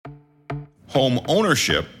Home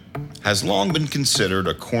ownership has long been considered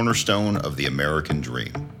a cornerstone of the American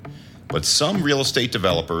dream. But some real estate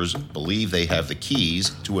developers believe they have the keys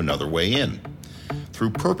to another way in through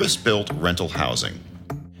purpose-built rental housing,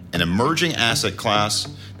 an emerging asset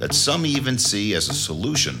class that some even see as a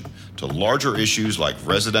solution to larger issues like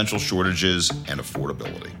residential shortages and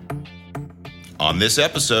affordability. On this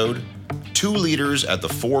episode, two leaders at the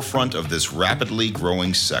forefront of this rapidly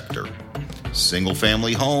growing sector: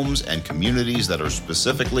 single-family homes and communities that are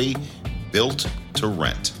specifically built to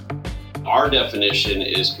rent. Our definition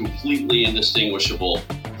is completely indistinguishable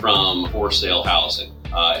from for-sale housing.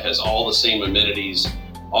 It has all the same amenities,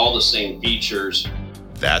 all the same features.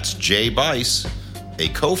 That's Jay Byce, a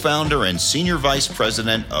co-founder and senior vice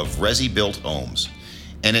president of ResiBuilt Homes,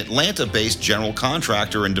 an Atlanta-based general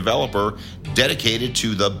contractor and developer dedicated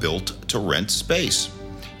to the built-to-rent space.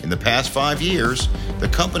 In the past 5 years, the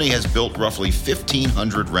company has built roughly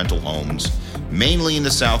 1,500 rental homes, mainly in the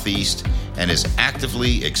Southeast, and is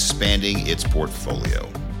actively expanding its portfolio.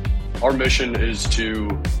 Our mission is to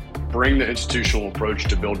bring the institutional approach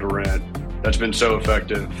to build-to-rent that's been so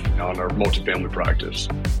effective on our multifamily practice.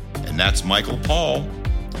 And that's Michael Paul,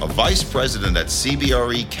 a vice president at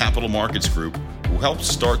CBRE Capital Markets Group, who helped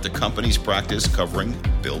start the company's practice covering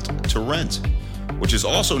built-to-rent, which is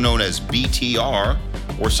also known as BTR,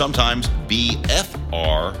 or sometimes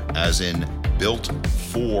BFR, as in built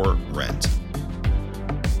for rent.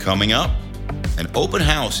 Coming up, an open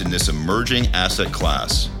house in this emerging asset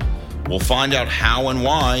class. We'll find out how and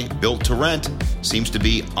why built to rent seems to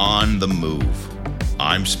be on the move.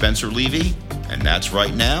 I'm Spencer Levy, and that's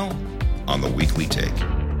right now on the Weekly Take.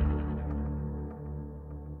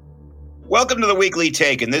 Welcome to the Weekly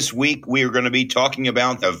Take, and this week we are going to be talking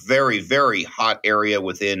about a very, very hot area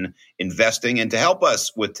within investing. And to help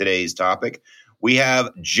us with today's topic, we have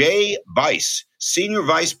Jay Byce, Senior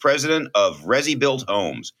Vice President of ResiBuilt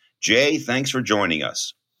Homes. Jay, thanks for joining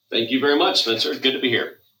us. Thank you very much, Spencer. Good to be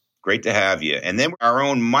here. Great to have you. And then our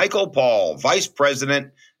own Michael Paul, Vice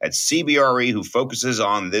President at CBRE, who focuses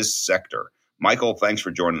on this sector. Michael, thanks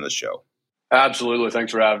for joining the show. Absolutely.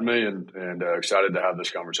 Thanks for having me, and excited to have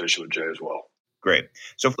this conversation with Jay as well. Great.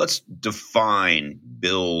 So let's define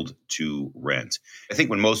build to rent. I think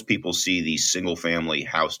when most people see these single family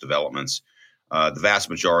house developments, the vast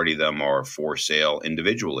majority of them are for sale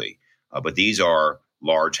individually. But these are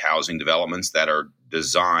large housing developments that are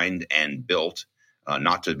designed and built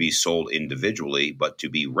not to be sold individually, but to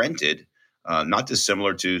be rented, not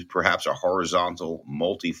dissimilar to perhaps a horizontal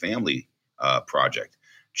multifamily project.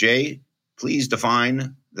 Jay, please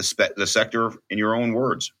define the sector in your own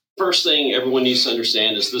words. First thing everyone needs to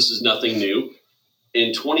understand is this is nothing new.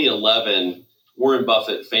 In 2011, Warren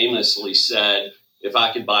Buffett famously said, if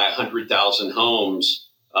I could buy 100,000 homes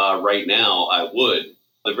right now, I would.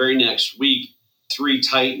 The very next week, three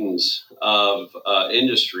titans of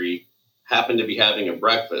industry happened to be having a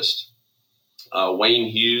breakfast. Wayne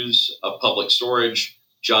Hughes of Public Storage,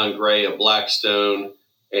 John Gray of Blackstone,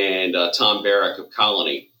 and Tom Barrack of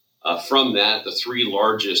Colony. From that, the three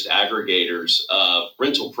largest aggregators of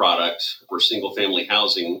rental product for single-family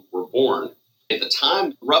housing were born. At the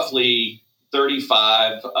time, roughly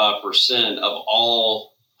 35% of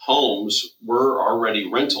all homes were already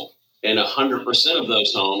rental, and 100% of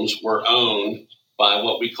those homes were owned by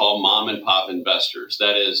what we call mom-and-pop investors.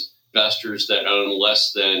 That is, investors that own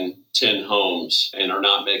less than 10 homes and are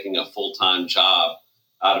not making a full-time job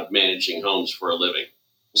out of managing homes for a living.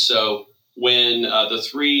 So when the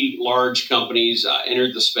three large companies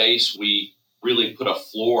entered the space, we really put a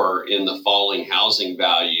floor in the falling housing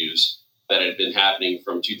values that had been happening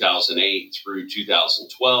from 2008 through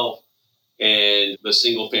 2012, and the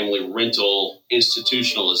single-family rental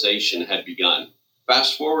institutionalization had begun.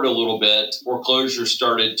 Fast forward a little bit, foreclosures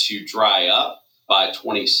started to dry up by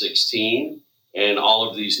 2016, and all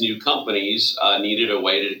of these new companies needed a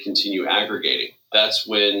way to continue aggregating. That's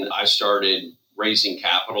when I started raising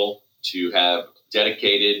capital to have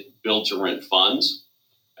dedicated build-to-rent funds.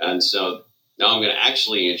 And so now I'm going to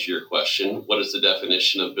actually answer your question. What is the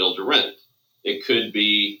definition of build-to-rent? It could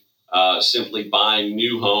be simply buying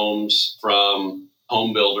new homes from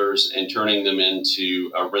home builders and turning them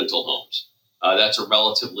into rental homes. That's a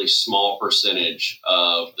relatively small percentage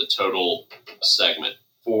of the total segment.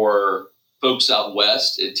 For folks out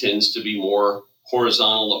west, it tends to be more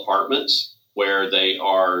horizontal apartments where they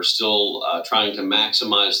are still trying to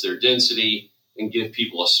maximize their density and give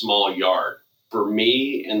people a small yard. For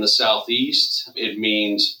me in the Southeast, it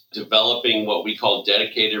means developing what we call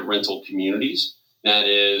dedicated rental communities. That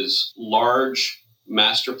is large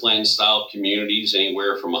master plan style communities,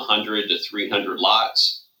 anywhere from 100 to 300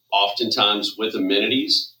 lots, oftentimes with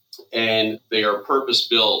amenities and they are purpose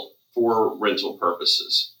built for rental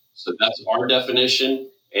purposes. So that's our definition.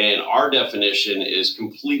 And our definition is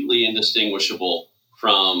completely indistinguishable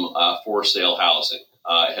from for sale housing.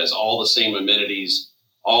 It has all the same amenities,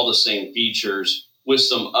 all the same features, with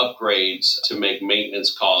some upgrades to make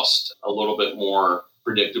maintenance costs a little bit more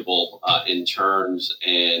predictable in turns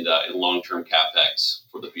and in long-term CapEx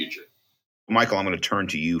for the future. Michael, I'm going to turn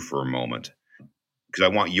to you for a moment because I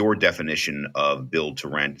want your definition of build to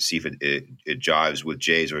rent, see if it jives with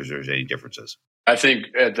Jay's or if there's any differences. I think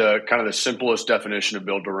at the kind of the simplest definition of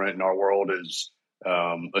build to rent in our world is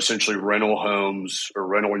essentially rental homes or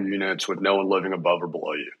rental units with no one living above or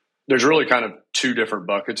below you. There's really kind of two different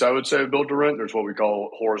buckets, I would say, of build to rent. There's what we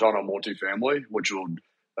call horizontal multifamily, which will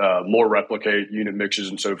more replicate unit mixes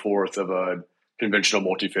and so forth of a conventional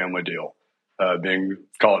multifamily deal, being,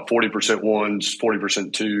 call it 40% ones,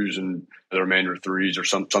 40% twos, and the remainder threes or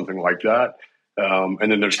something like that.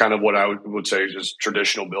 And then there's kind of what I would say is just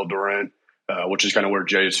traditional build to rent, which is kind of where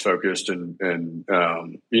Jay is focused and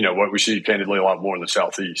what we see candidly a lot more in the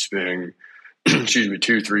Southeast being, 2,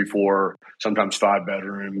 3, 4, sometimes 5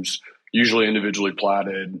 bedrooms, usually individually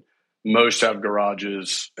platted. Most have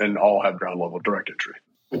garages and all have ground level direct entry.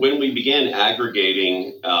 When we began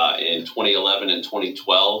aggregating in 2011 and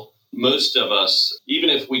 2012, most of us,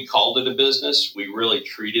 even if we called it a business, we really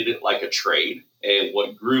treated it like a trade. And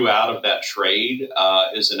what grew out of that trade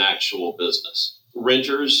is an actual business.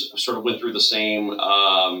 Renters sort of went through the same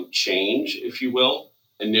change, if you will.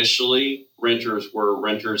 Initially, renters were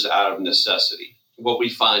renters out of necessity. What we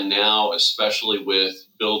find now, especially with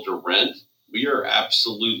build to rent, we are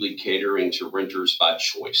absolutely catering to renters by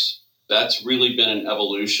choice. That's really been an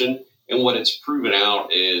evolution. And what it's proven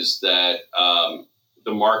out is that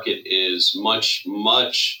the market is much,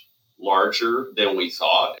 much larger than we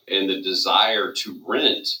thought. And the desire to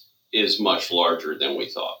rent is much larger than we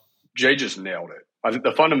thought. Jay just nailed it. I think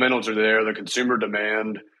the fundamentals are there. The consumer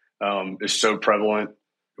demand is so prevalent.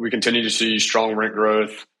 We continue to see strong rent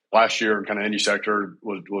growth. Last year, kind of any sector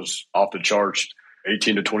was off the charts,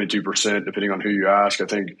 18 to 22%, depending on who you ask. I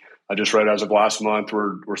think I just read as of last month,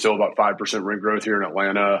 we're still about 5% rent growth here in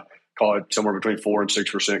Atlanta, call it somewhere between 4 and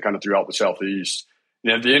 6% kind of throughout the Southeast.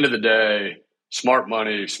 And at the end of the day, smart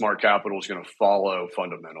money, smart capital is going to follow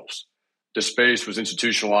fundamentals. The space was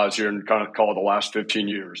institutionalized here in kind of call it the last 15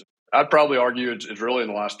 years. I'd probably argue it's really in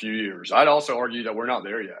the last few years. I'd also argue that we're not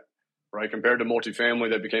there yet, right? Compared to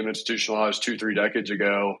multifamily that became institutionalized 2-3 decades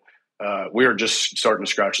ago, we are just starting to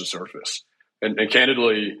scratch the surface. And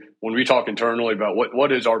candidly, when we talk internally about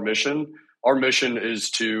what is our mission is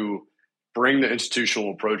to bring the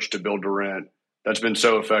institutional approach to build to rent that's been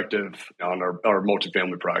so effective on our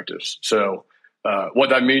multifamily practice. So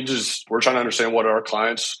what that means is we're trying to understand what our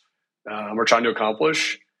clients are trying to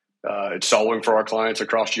accomplish. It's solving for our clients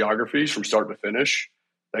across geographies from start to finish.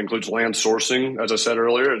 That includes land sourcing, as I said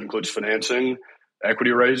earlier. It includes financing,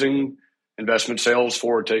 equity raising, investment sales,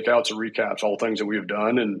 forward takeouts, and recaps, all things that we have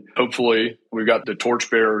done. And hopefully we've got the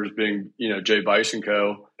torchbearers being, Jay, Byce and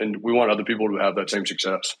Co. And we want other people to have that same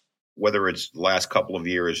success. Whether it's the last couple of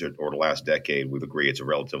years or the last decade, we agree it's a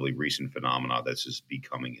relatively recent phenomenon that's just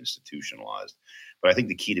becoming institutionalized. But I think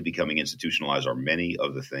the key to becoming institutionalized are many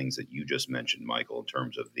of the things that you just mentioned, Michael, in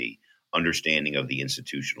terms of the understanding of the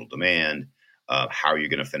institutional demand, how you're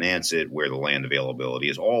going to finance it, where the land availability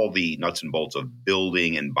is, all the nuts and bolts of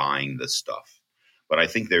building and buying the stuff. But I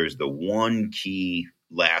think there's the one key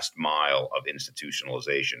last mile of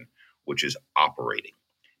institutionalization, which is operating.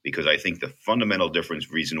 Because I think the fundamental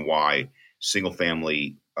reason why single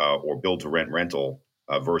family or build to rent rental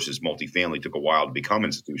versus multifamily took a while to become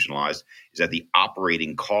institutionalized is that the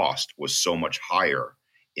operating cost was so much higher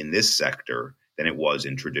in this sector than it was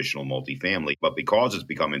in traditional multifamily. But because it's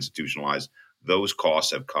become institutionalized, those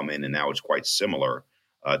costs have come in and now it's quite similar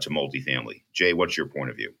to multifamily. Jay, what's your point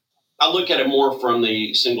of view? I look at it more from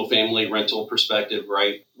the single family rental perspective,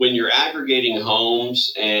 right? When you're aggregating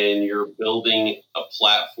homes and you're building a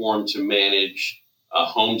platform to manage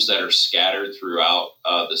homes that are scattered throughout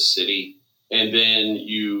the city, and then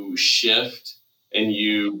you shift and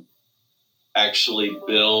you actually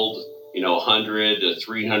build, 100 to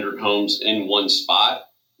 300 homes in one spot,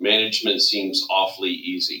 management seems awfully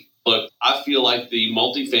easy. Look, I feel like the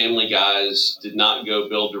multifamily guys did not go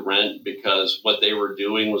build to rent because what they were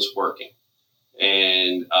doing was working.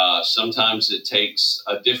 And sometimes it takes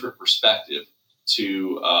a different perspective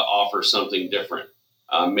to offer something different.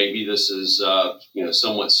 Maybe this is,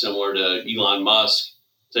 somewhat similar to Elon Musk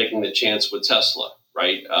taking the chance with Tesla,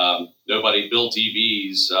 right? Nobody built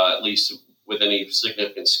EVs, at least with any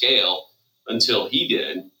significant scale, until he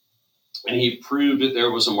did. And he proved that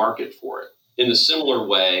there was a market for it. In a similar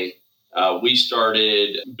way, we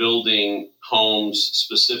started building homes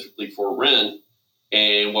specifically for rent.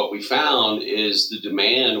 And what we found is the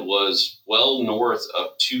demand was well north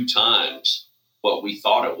of 2 times what we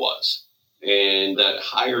thought it was. And that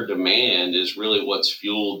higher demand is really what's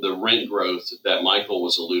fueled the rent growth that Michael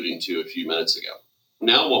was alluding to a few minutes ago.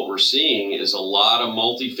 Now what we're seeing is a lot of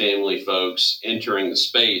multifamily folks entering the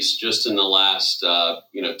space just in the last 12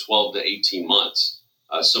 to 18 months.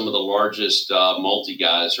 Some of the largest multi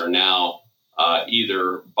guys are now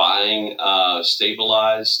either buying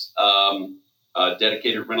stabilized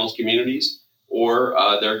dedicated rentals communities, or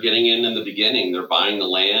they're getting in the beginning. They're buying the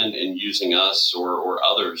land and using us or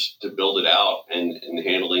others to build it out and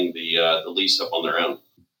handling the lease up on their own.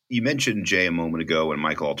 You mentioned, Jay, a moment ago, and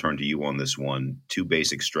Michael, I'll turn to you on this one, 2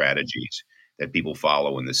 basic strategies that people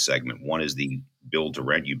follow in this segment. One is the build to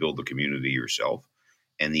rent. You build the community yourself.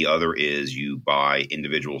 And the other is you buy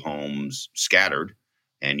individual homes scattered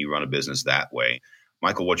and you run a business that way.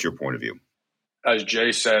 Michael, what's your point of view? As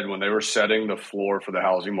Jay said, when they were setting the floor for the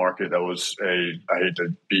housing market, that was I hate to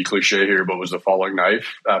be cliche here, but was the falling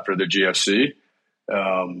knife after the GFC.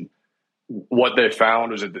 What they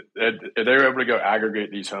found was that they were able to go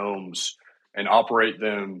aggregate these homes and operate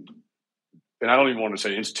them, and I don't even want to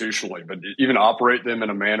say institutionally, but even operate them in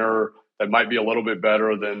a manner that might be a little bit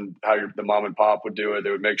better than how the mom and pop would do it. They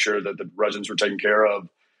would make sure that the residents were taken care of.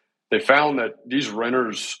 They found that these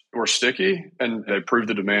renters were sticky, and they proved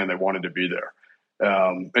the demand. They wanted to be there.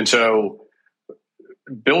 And so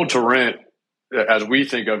build to rent, as we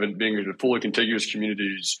think of it being fully contiguous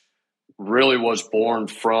communities, really was born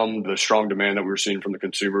from the strong demand that we were seeing from the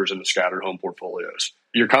consumers in the scattered home portfolios.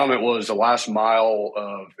 Your comment was the last mile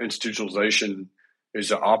of institutionalization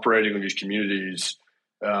is operating in these communities.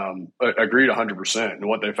 Agreed 100%. And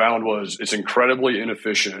what they found was it's incredibly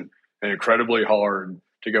inefficient and incredibly hard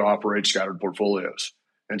to go operate scattered portfolios.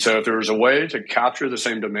 And so if there was a way to capture the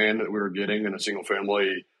same demand that we were getting in a single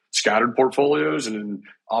family scattered portfolios and then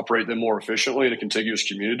operate them more efficiently in a contiguous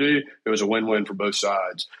community, it was a win-win for both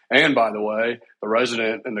sides. And by the way, the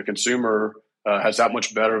resident and the consumer has that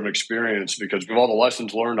much better of an experience because of all the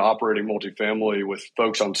lessons learned operating multifamily with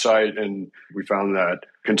folks on site. And we found that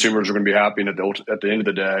consumers are going to be happy. And at the end of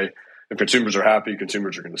the day, if consumers are happy,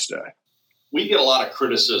 consumers are going to stay. We get a lot of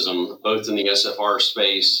criticism, both in the SFR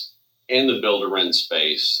space and the build-to-rent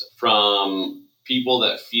space, from people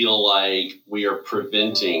that feel like we are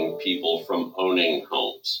preventing people from owning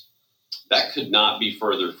homes. That could not be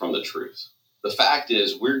further from the truth. The fact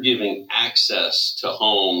is we're giving access to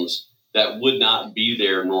homes that would not be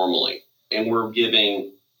there normally. And we're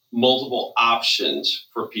giving multiple options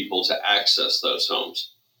for people to access those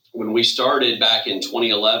homes. When we started back in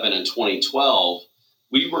 2011 and 2012,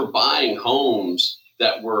 we were buying homes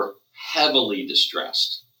that were heavily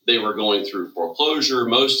distressed. They were going through foreclosure.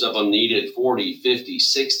 Most of them needed $40,000,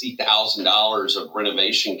 $50,000, $60,000 of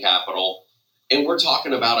renovation capital. And we're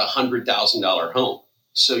talking about a $100,000 home.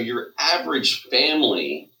 So your average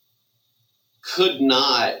family could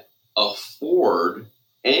not afford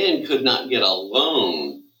and could not get a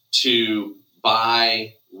loan to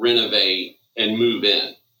buy, renovate, and move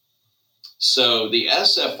in. So the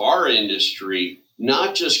SFR industry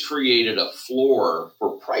not just created a floor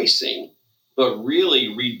for pricing, but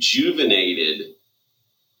really rejuvenated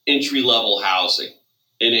entry-level housing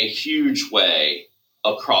in a huge way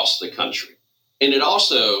across the country. And it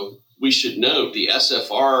also, we should note, the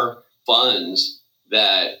SFR funds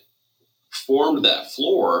that formed that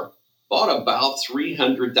floor bought about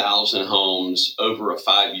 300,000 homes over a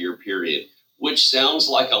 5-year period, which sounds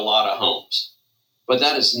like a lot of homes. But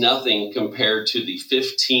that is nothing compared to the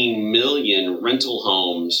 15 million rental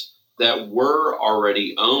homes that were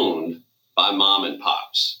already owned by mom and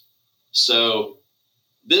pops. So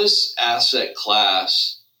this asset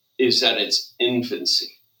class is at its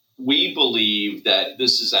infancy. We believe that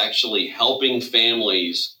this is actually helping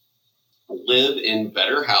families live in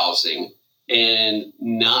better housing and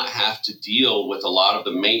not have to deal with a lot of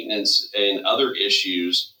the maintenance and other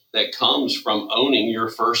issues that comes from owning your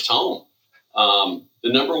first home.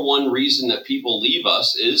 The number one reason that people leave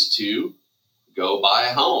us is to go buy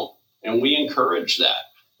a home, and we encourage that.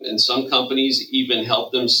 And some companies even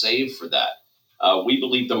help them save for that. We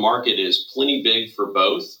believe the market is plenty big for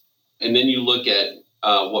both. And then you look at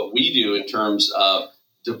what we do in terms of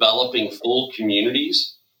developing full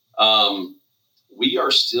communities. We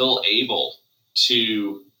are still able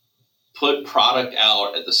to put product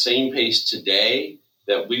out at the same pace today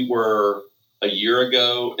that we were a year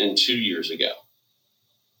ago and 2 years ago.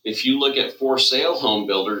 If you look at for sale home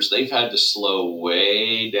builders, they've had to slow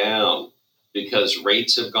way down because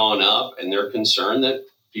rates have gone up and they're concerned that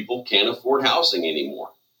People can't afford housing anymore.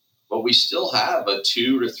 But we still have a $2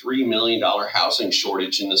 to $3 million housing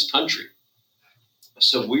shortage in this country.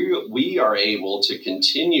 So we are able to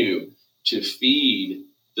continue to feed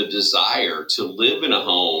the desire to live in a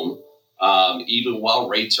home even while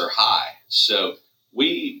rates are high. So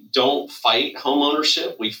we don't fight home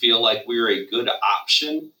ownership. We feel like we're a good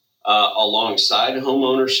option alongside home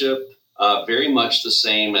ownership. Very much the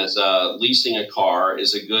same as leasing a car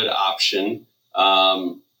is a good option,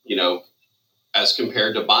 as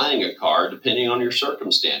compared to buying a car, depending on your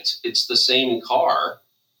circumstance. It's the same car.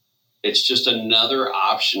 It's just another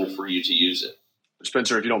option for you to use it.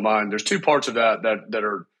 Spencer, if you don't mind, there's two parts of that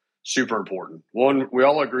are super important. One, we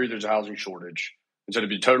all agree there's a housing shortage. And so to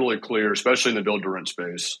be totally clear, especially in the build-to-rent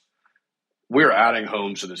space, we're adding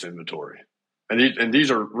homes to this inventory. And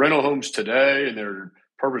these are rental homes today, and they're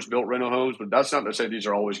purpose-built rental homes, but that's not to say these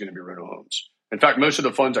are always going to be rental homes. In fact, most of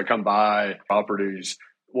the funds that come by properties,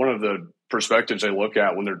 one of the perspectives they look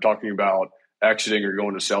at when they're talking about exiting or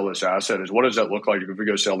going to sell this asset is, what does that look like if we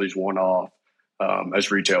go sell these one-off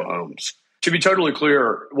as retail homes? To be totally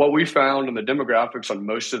clear, what we found in the demographics on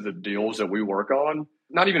most of the deals that we work on,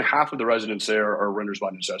 not even half of the residents there are renters by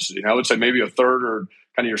necessity. And I would say maybe a third are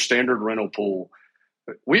kind of your standard rental pool.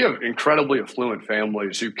 We have incredibly affluent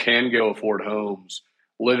families who can go afford homes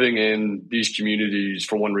living in these communities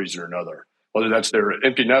for one reason or another, whether that's they're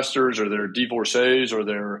empty nesters or they're divorcees or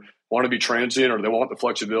they want to be transient or they want the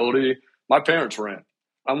flexibility. My parents rent.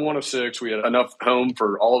 I'm one of six. We had enough home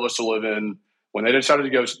for all of us to live in. When they decided to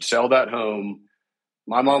go sell that home,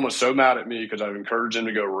 my mom was so mad at me because I've encouraged them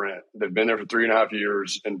to go rent. They've been there for 3.5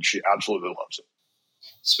 years, and she absolutely loves it.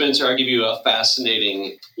 Spencer, I'll give you a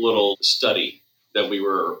fascinating little study that we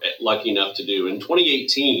were lucky enough to do. In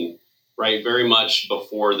 2018, right, very much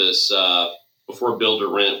before this, before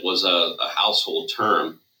build-to-rent was a household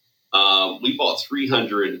term, we bought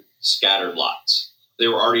 300 scattered lots. They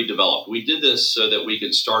were already developed. We did this so that we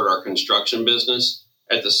could start our construction business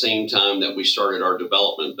at the same time that we started our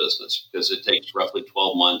development business, because it takes roughly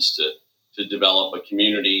 12 months to develop a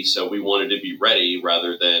community. So we wanted to be ready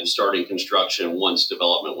rather than starting construction once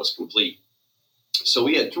development was complete. So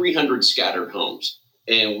we had 300 scattered homes,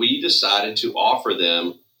 and we decided to offer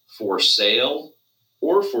them for sale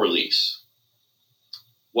or for lease.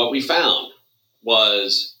 What we found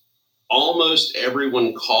was almost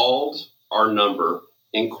everyone called our number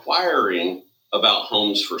inquiring about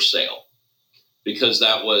homes for sale, because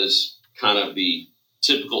that was kind of the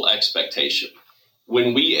typical expectation.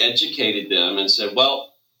 When we educated them and said,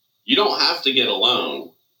 well, you don't have to get a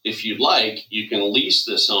loan. If you'd like, you can lease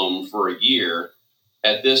this home for a year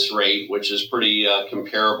at this rate, which is pretty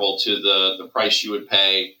comparable to the price you would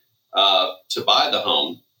pay to buy the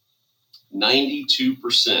home.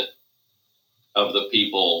 92% of the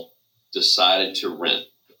people decided to rent.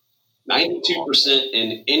 92%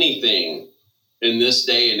 in anything in this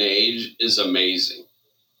day and age is amazing,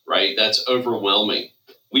 right? That's overwhelming.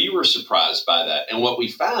 We were surprised by that. And what we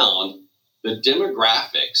found, the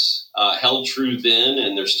demographics held true then,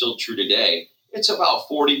 and they're still true today. It's about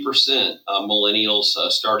 40% millennials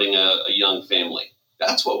starting a young family.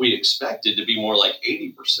 That's what we expected to be more like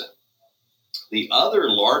 80%. The other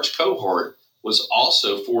large cohort was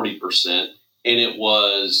also 40%, and it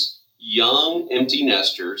was young empty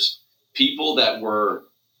nesters, people that were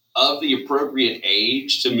of the appropriate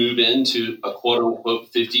age to move into a quote unquote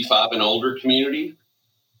 55 and older community,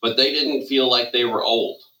 but they didn't feel like they were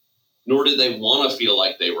old, nor did they want to feel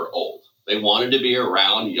like they were old. They wanted to be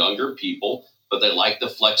around younger people, but they liked the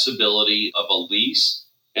flexibility of a lease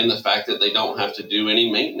and the fact that they don't have to do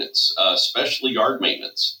any maintenance, especially yard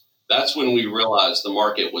maintenance. That's when we realized the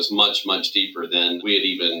market was much, much deeper than we had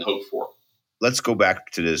even hoped for. Let's go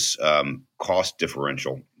back to this cost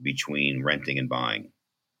differential between renting and buying.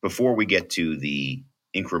 Before we get to the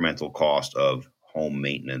incremental cost of home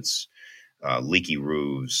maintenance, leaky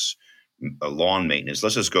roofs, lawn maintenance,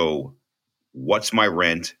 let's just go, what's my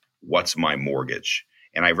rent? What's my mortgage?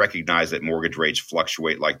 And I recognize that mortgage rates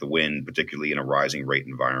fluctuate like the wind, particularly in a rising rate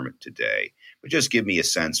environment today. But just give me a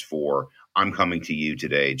sense for, I'm coming to you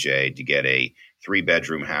today, Jay, to get a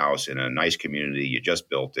 3-bedroom house in a nice community. You just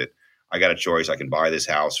built it. I got a choice. I can buy this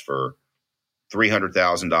house for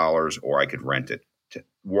 $300,000 or I could rent it.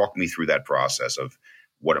 Walk me through that process of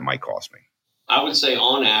what it might cost me. I would say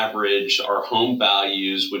on average, our home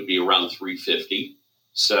values would be around $350,000.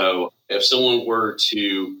 So if someone were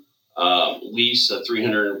to lease a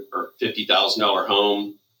 $350,000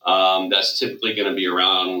 home, that's typically going to be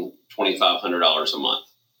around $2,500 a month.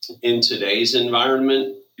 In today's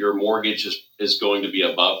environment, your mortgage is going to be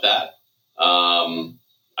above that.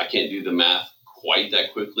 I can't do the math quite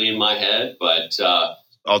that quickly in my head, but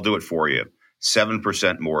I'll do it for you.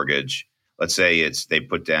 7% mortgage. Let's say they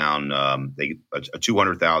put down a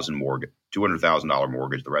 $200,000 mortgage, $200,000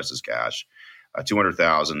 mortgage. The rest is cash.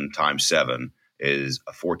 200,000 times 7 is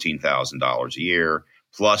 $14,000 a year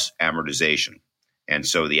plus amortization. And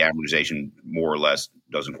so the amortization more or less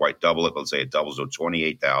doesn't quite double it. But let's say it doubles to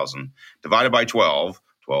 28,000 divided by 12,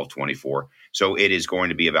 24. So it is going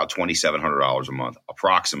to be about $2,700 a month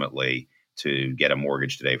approximately to get a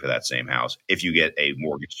mortgage today for that same house if you get a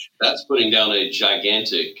mortgage. That's putting down a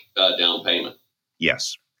gigantic down payment.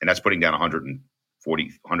 Yes. And that's putting down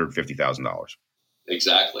 $150,000.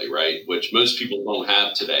 Exactly, right, which most people don't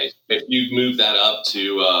have today. If you move that up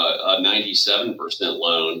to a 97%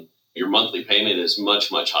 loan, your monthly payment is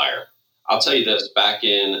much, much higher. I'll tell you this, back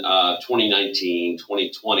in 2019,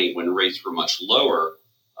 2020, when rates were much lower,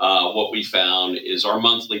 what we found is our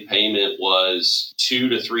monthly payment was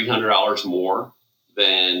 $200 to $300 more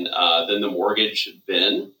than the mortgage had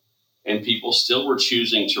been. And people still were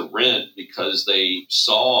choosing to rent because they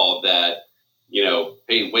saw that,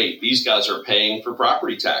 hey, wait, these guys are paying for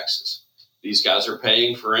property taxes. These guys are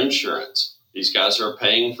paying for insurance. These guys are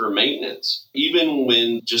paying for maintenance. Even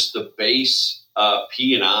when just the base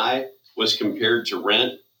P&I was compared to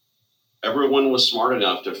rent, everyone was smart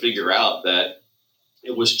enough to figure out that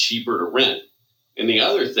it was cheaper to rent. And the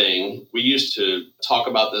other thing, we used to talk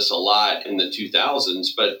about this a lot in the 2000s,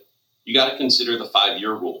 but you got to consider the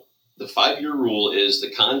 5-year rule. The 5-year rule is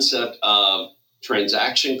the concept of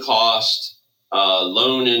transaction cost,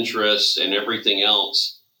 loan interest, and everything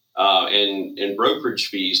else, and brokerage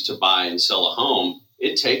fees to buy and sell a home.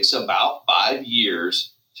 It takes about 5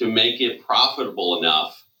 years to make it profitable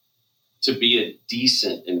enough to be a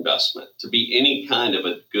decent investment, to be any kind of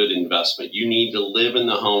a good investment. You need to live in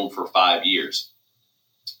the home for 5 years.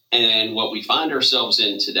 And what we find ourselves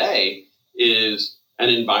in today is an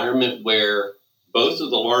environment where both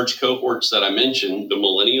of the large cohorts that I mentioned, the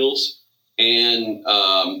millennials and,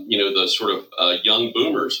 the sort of young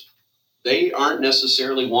boomers, they aren't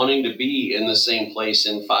necessarily wanting to be in the same place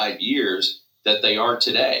in 5 years that they are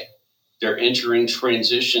today. They're entering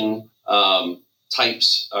transition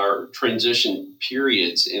types or transition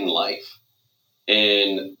periods in life.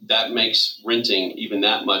 And that makes renting even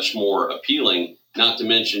that much more appealing, not to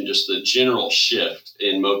mention just the general shift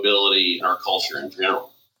in mobility in our culture in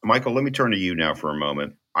general. Michael, let me turn to you now for a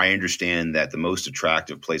moment. I understand that the most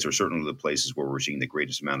attractive place, or certainly the places where we're seeing the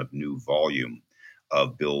greatest amount of new volume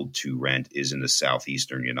of build to rent, is in the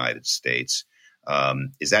southeastern United States.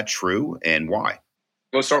 Is that true, and why?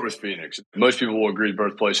 Let's start with Phoenix. Most people will agree the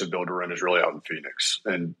birthplace of build to rent is really out in Phoenix.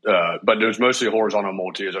 And but it was mostly a horizontal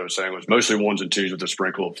multi, as I was saying. It was mostly 1s and 2s with a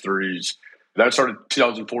sprinkle of 3s. That started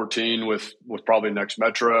 2014 with probably Next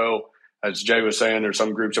Metro. As Jay was saying, there's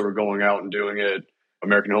some groups that were going out and doing it.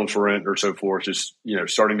 American Homes for Rent or so forth, just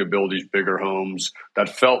starting to build these bigger homes that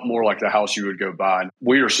felt more like the house you would go buy.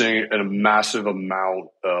 We are seeing a massive amount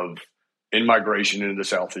of in-migration into the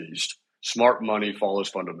Southeast. Smart money follows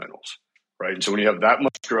fundamentals, right? And so when you have that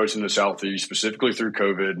much growth in the Southeast, specifically through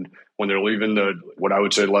COVID, when they're leaving what I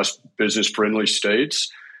would say less business-friendly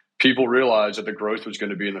states, people realized that the growth was going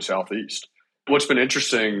to be in the Southeast. What's been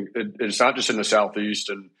interesting, it's not just in the Southeast.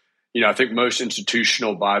 And, I think most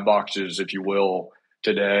institutional buy boxes, if you will,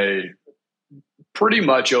 today pretty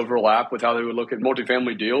much overlap with how they would look at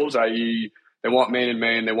multifamily deals, i.e. they want Main and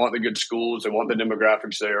Main, they want the good schools, they want the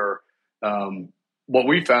demographics there. What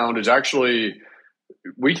we found is actually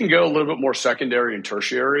we can go a little bit more secondary and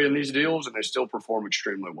tertiary in these deals, and they still perform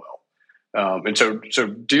extremely well. And so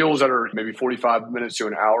deals that are maybe 45 minutes to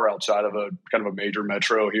an hour outside of a kind of a major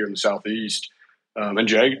metro here in the Southeast, and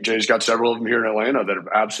Jay's got several of them here in Atlanta that have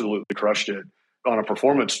absolutely crushed it on a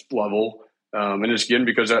performance level. And it's again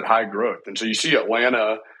because of that high growth. And so you see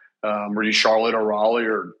Atlanta, or Charlotte or Raleigh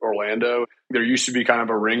or Orlando, there used to be kind of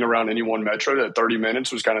a ring around any one metro that 30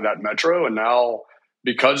 minutes was kind of that metro. And now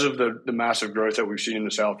because of the massive growth that we've seen in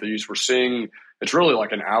the Southeast, we're seeing it's really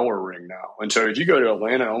like an hour ring now. And so if you go to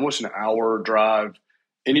Atlanta, almost an hour drive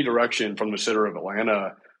any direction from the center of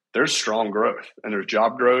Atlanta, there's strong growth and there's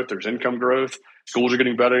job growth, there's income growth, schools are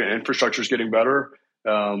getting better, infrastructure is getting better.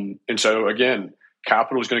 And so again,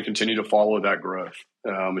 capital is going to continue to follow that growth.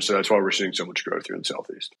 And so that's why we're seeing so much growth here in the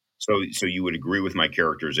Southeast. So you would agree with my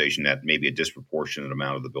characterization that maybe a disproportionate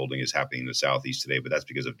amount of the building is happening in the Southeast today, but that's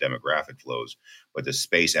because of demographic flows. But the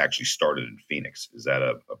space actually started in Phoenix. Is that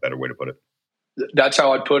a better way to put it? That's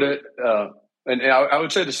how I'd put it. And I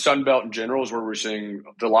would say the Sun Belt in general is where we're seeing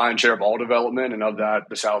the lion's share of all development. And of that,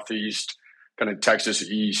 the Southeast, kind of Texas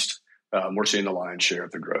East, we're seeing the lion's share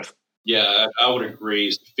of the growth. Yeah, I would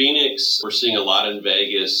agree. Phoenix, we're seeing a lot in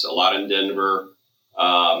Vegas, a lot in Denver.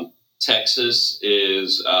 Texas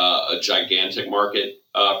is a gigantic market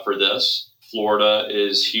for this. Florida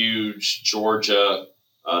is huge. Georgia,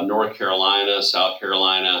 North Carolina, South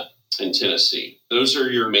Carolina, and Tennessee. Those are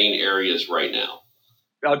your main areas right now.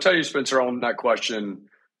 I'll tell you, Spencer, on that question,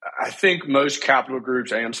 I think most capital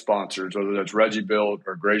groups and sponsors, whether that's ResiBuilt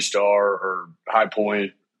or Greystar or High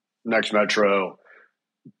Point, Next Metro,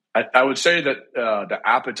 I would say that the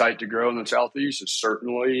appetite to grow in the Southeast is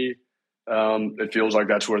certainly, it feels like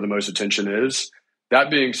that's where the most attention is. That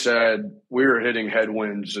being said, we're hitting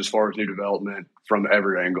headwinds as far as new development from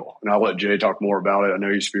every angle. And I'll let Jay talk more about it. I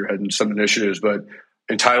know he's spearheading some initiatives, but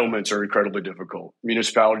entitlements are incredibly difficult.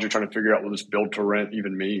 Municipalities are trying to figure out what this build to rent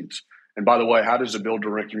even means. And by the way, how does a build to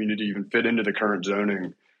rent community even fit into the current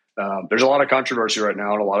zoning? There's a lot of controversy right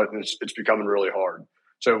now, and it's becoming really hard.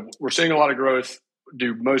 So we're seeing a lot of growth.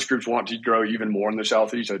 Do most groups want to grow even more in the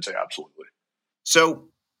Southeast? I'd say absolutely. So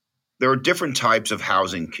there are different types of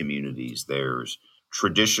housing communities. There's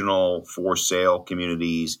traditional for sale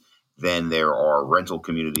communities. Then there are rental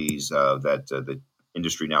communities that the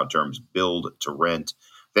industry now terms build to rent.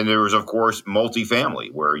 Then there is, of course,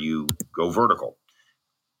 multifamily, where you go vertical.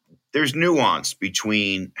 There's nuance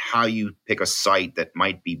between how you pick a site that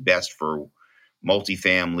might be best for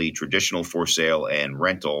multifamily, traditional for sale, and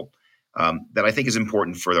rental that I think is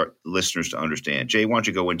important for the listeners to understand. Jay, why don't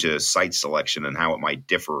you go into site selection and how it might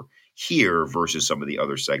differ here versus some of the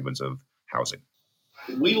other segments of housing?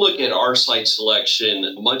 We look at our site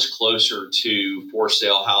selection much closer to for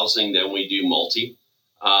sale housing than we do multi.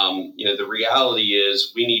 The reality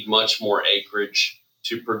is we need much more acreage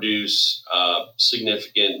to produce a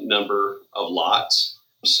significant number of lots.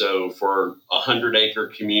 So for a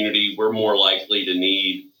 100-acre community, we're more likely to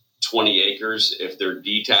need 20 acres if they're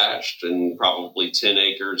detached and probably 10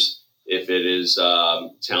 acres if it is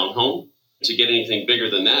townhome. To get anything bigger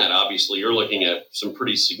than that, obviously, you're looking at some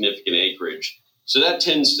pretty significant acreage. So that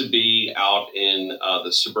tends to be out in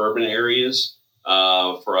the suburban areas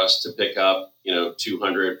for us to pick up,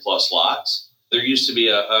 200 plus lots. There used to be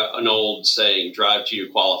an old saying, drive till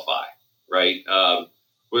you qualify, right?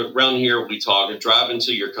 Around here, we talk, drive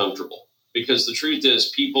until you're comfortable. Because the truth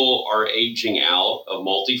is, people are aging out of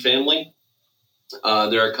multifamily.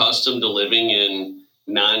 They're accustomed to living in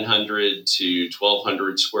 900 to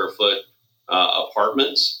 1,200 square foot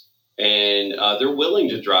apartments, and they're willing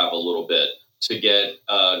to drive a little bit to get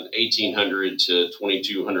an 1,800 to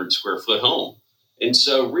 2,200 square foot home. And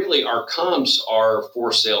so really our comps are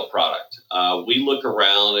for sale product. We look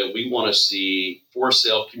around and we want to see for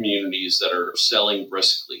sale communities that are selling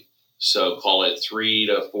briskly. So call it 3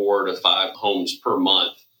 to 4 to 5 homes per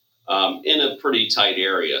month in a pretty tight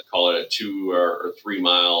area. Call it a 2 or 3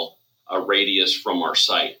 mile radius from our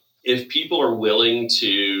site. If people are willing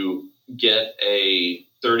to get a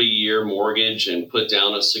 30-year mortgage and put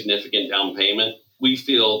down a significant down payment, we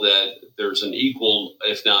feel that there's an equal,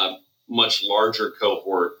 if not much larger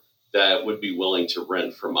cohort that would be willing to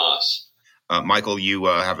rent from us. Michael, you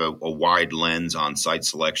have a wide lens on site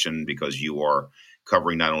selection because you are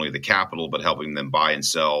covering not only the capital, but helping them buy and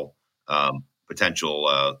sell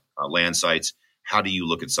potential land sites. How do you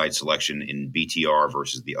look at site selection in BTR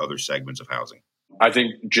versus the other segments of housing? I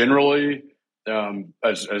think generally,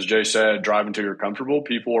 as Jay said, drive until you're comfortable.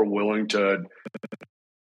 People are willing to,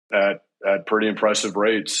 at pretty impressive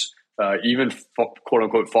rates, even quote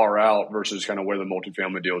unquote far out versus kind of where the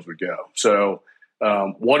multifamily deals would go. So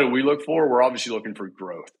what do we look for? We're obviously looking for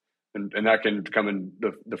growth. And that can come in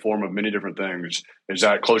the form of many different things. Is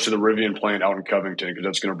that close to the Rivian plant out in Covington? Because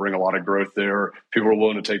that's going to bring a lot of growth there. People are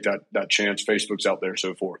willing to take that chance. Facebook's out there,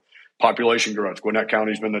 so forth. Population growth. Gwinnett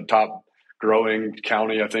County's been the top growing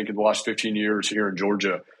county, I think, in the last 15 years here in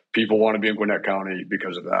Georgia. People want to be in Gwinnett County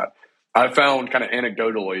because of that. I found kind of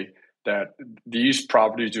anecdotally that these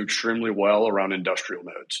properties do extremely well around industrial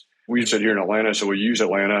nodes. We sit here in Atlanta, so we use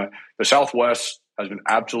Atlanta. The Southwest has been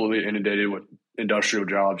absolutely inundated with industrial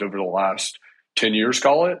jobs over the last 10 years,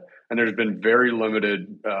 call it. And there's been very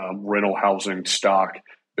limited rental housing stock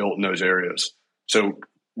built in those areas. So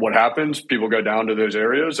what happens? People go down to those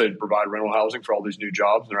areas. They provide rental housing for all these new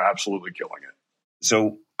jobs. And they're absolutely killing it.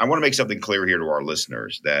 So I want to make something clear here to our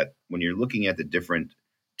listeners that when you're looking at the different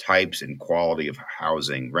types and quality of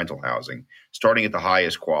housing, rental housing, starting at the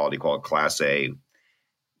highest quality, called Class A,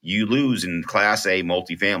 you lose in Class A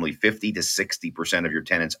multifamily 50 to 60% of your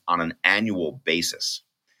tenants on an annual basis.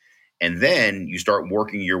 And then you start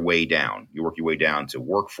working your way down. You work your way down to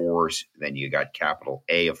workforce, then you got capital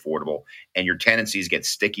A affordable, and your tenancies get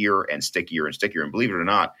stickier and stickier and stickier. And believe it or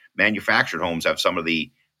not, manufactured homes have some of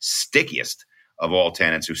the stickiest of all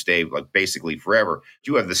tenants who stay like basically forever.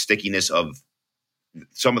 You have the stickiness of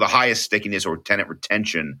some of the highest stickiness or tenant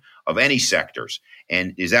retention of any sectors.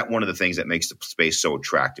 And is that one of the things that makes the space so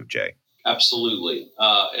attractive, Jay? Absolutely.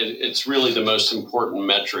 It's really the most important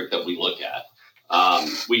metric that we look at.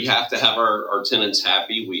 We have to have our tenants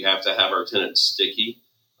happy. We have to have our tenants sticky.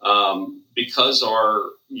 Because our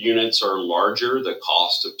units are larger, the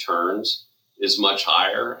cost of turns is much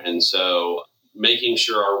higher. And so making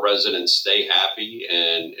sure our residents stay happy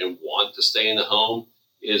and want to stay in the home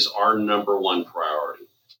is our number one priority.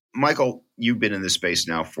 Michael, you've been in this space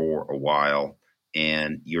now for a while,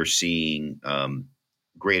 and you're seeing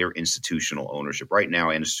greater institutional ownership. Right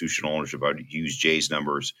now, institutional ownership, I'd use Jay's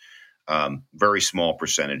numbers, very small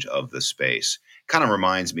percentage of the space. Kind of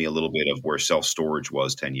reminds me a little bit of where self-storage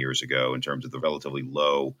was 10 years ago in terms of the relatively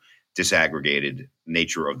low, disaggregated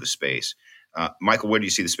nature of the space. Michael, where do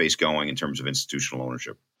you see the space going in terms of institutional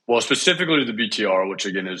ownership? Well, specifically to the BTR, which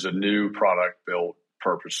again is a new product built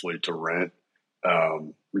purposely to rent,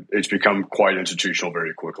 it's become quite institutional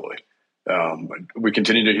very quickly. We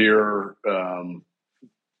continue to hear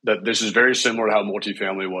that this is very similar to how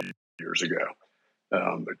multifamily was years ago.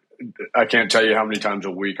 I can't tell you how many times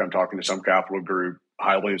a week I'm talking to some capital group,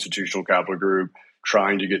 highly institutional capital group,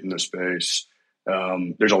 trying to get in the space.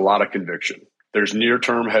 There's a lot of conviction. There's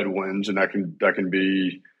near-term headwinds, and that can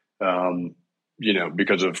be,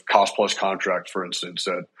 because of cost plus contracts, for instance,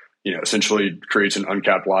 that essentially creates an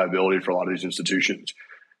uncapped liability for a lot of these institutions.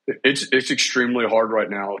 It's extremely hard right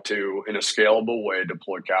now to, in a scalable way,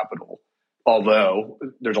 deploy capital. Although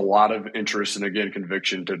there's a lot of interest and, again,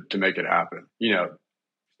 conviction to make it happen.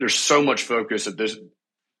 There's so much focus at this.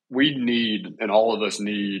 We need, and all of us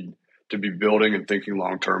need, to be building and thinking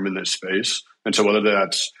long-term in this space. And so whether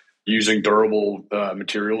that's using durable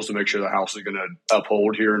materials to make sure the house is going to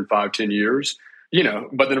uphold here in 5-10 years,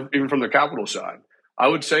 but then even from the capital side, I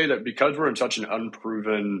would say that because we're in such an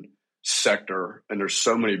unproven sector and there's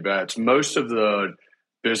so many bets, most of the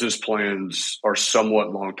business plans are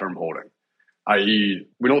somewhat long-term holding, i.e.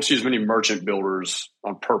 we don't see as many merchant builders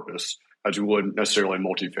on purpose as we would necessarily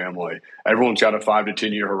multifamily. Everyone's got a 5 to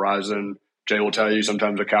 10 year horizon. Jay will tell you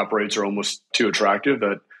sometimes the cap rates are almost too attractive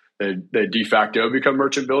that they de facto become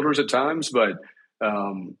merchant builders at times. But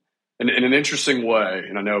in an interesting way,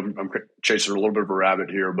 and I know I'm chasing a little bit of a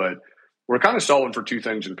rabbit here, but we're kind of solving for two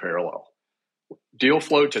things in parallel. Deal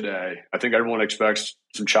flow today, I think everyone expects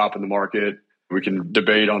some chop in the market. We can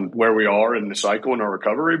debate on where we are in the cycle and our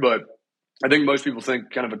recovery, but I think most people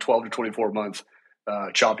think kind of a 12 to 24 month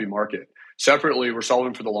choppy market. Separately, we're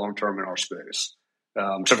solving for the long term in our space.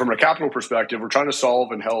 So from a capital perspective, we're trying to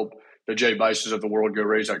solve and help the Jay Byces of the world go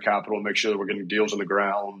raise that capital and make sure that we're getting deals on the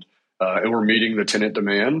ground and we're meeting the tenant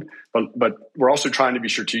demand. But we're also trying to be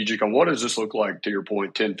strategic on what does this look like, to your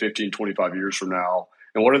point, 10, 15, 25 years from now?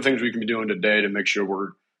 And what are the things we can be doing today to make sure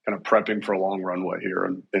we're kind of prepping for a long runway here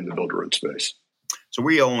in the build-to-rent space? So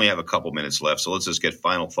we only have a couple minutes left. So let's just get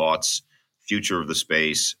final thoughts, future of the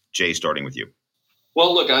space. Jay, starting with you.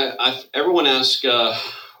 Well, look, everyone asks,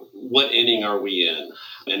 what inning are we in?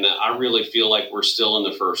 And I really feel like we're still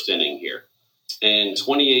in the first inning here. In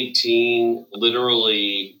 2018,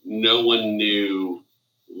 literally no one knew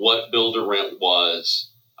what build-to-rent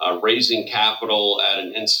was. Raising capital at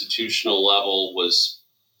an institutional level was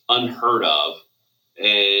unheard of.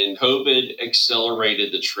 And COVID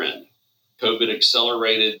accelerated the trend. COVID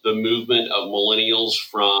accelerated the movement of millennials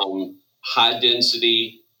from high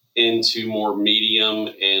density into more medium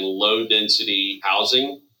and low density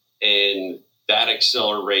housing. And that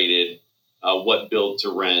accelerated what build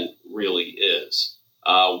to rent really is.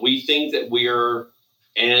 We think that we're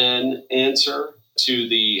an answer to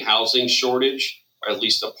the housing shortage, or at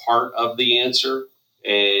least a part of the answer.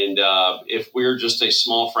 And if we're just a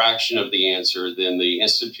small fraction of the answer, then the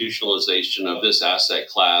institutionalization of this asset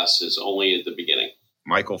class is only at the beginning.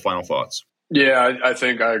 Michael, final thoughts. Yeah, I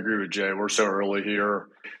think I agree with Jay. We're so early here.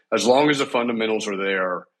 As long as the fundamentals are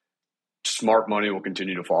there, smart money will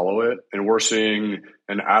continue to follow it. And we're seeing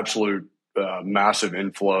an absolute massive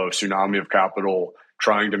inflow, tsunami of capital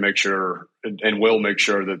trying to make sure and will make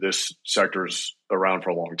sure that this sector is around for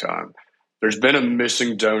a long time. There's been a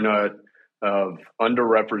missing donut of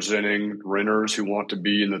underrepresenting renters who want to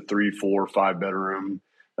be in the 3, 4, 5 bedroom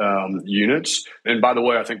units. And by the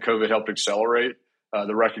way, I think COVID helped accelerate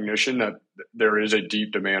the recognition that there is a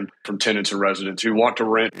deep demand from tenants and residents who want to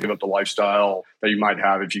rent, give up the lifestyle that you might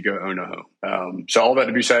have if you go own a home. So all that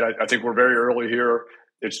to be said, I think we're very early here.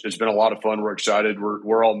 It's been a lot of fun. We're excited.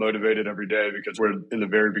 We're all motivated every day because we're in the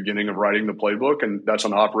very beginning of writing the playbook, and that's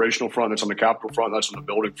on the operational front, that's on the capital front, that's on the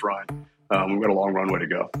building front. We've got a long runway to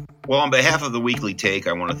go. Well, on behalf of the Weekly Take,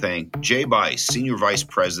 I want to thank Jay Byce, Senior Vice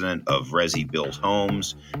President of ResiBuilt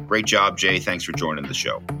Homes. Great job, Jay. Thanks for joining the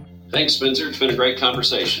show. Thanks, Spencer. It's been a great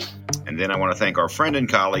conversation. And then I want to thank our friend and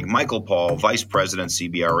colleague, Michael Paul, Vice President,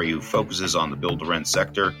 CBRE, who focuses on the build-to-rent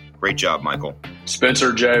sector. Great job, Michael.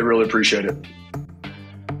 Spencer, Jay, really appreciate it.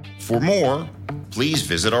 For more, please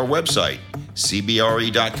visit our website,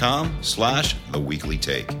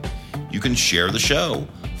 cbre.com/theweeklytake. You can share the show,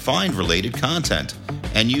 find related content,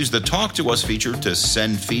 and use the Talk to Us feature to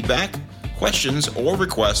send feedback, questions, or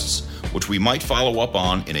requests, which we might follow up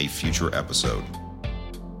on in a future episode.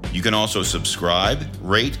 You can also subscribe,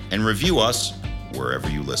 rate, and review us wherever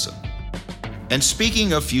you listen. And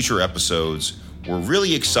speaking of future episodes, we're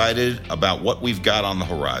really excited about what we've got on the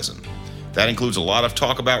horizon. That includes a lot of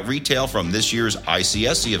talk about retail from this year's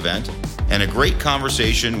ICSC event and a great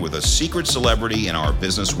conversation with a secret celebrity in our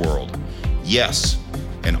business world. Yes,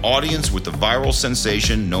 an audience with the viral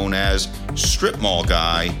sensation known as Strip Mall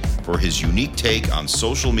Guy for his unique take on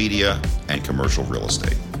social media and commercial real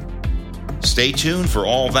estate. Stay tuned for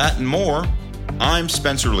all that and more. I'm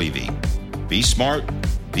Spencer Levy. Be smart,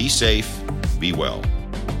 be safe, be well.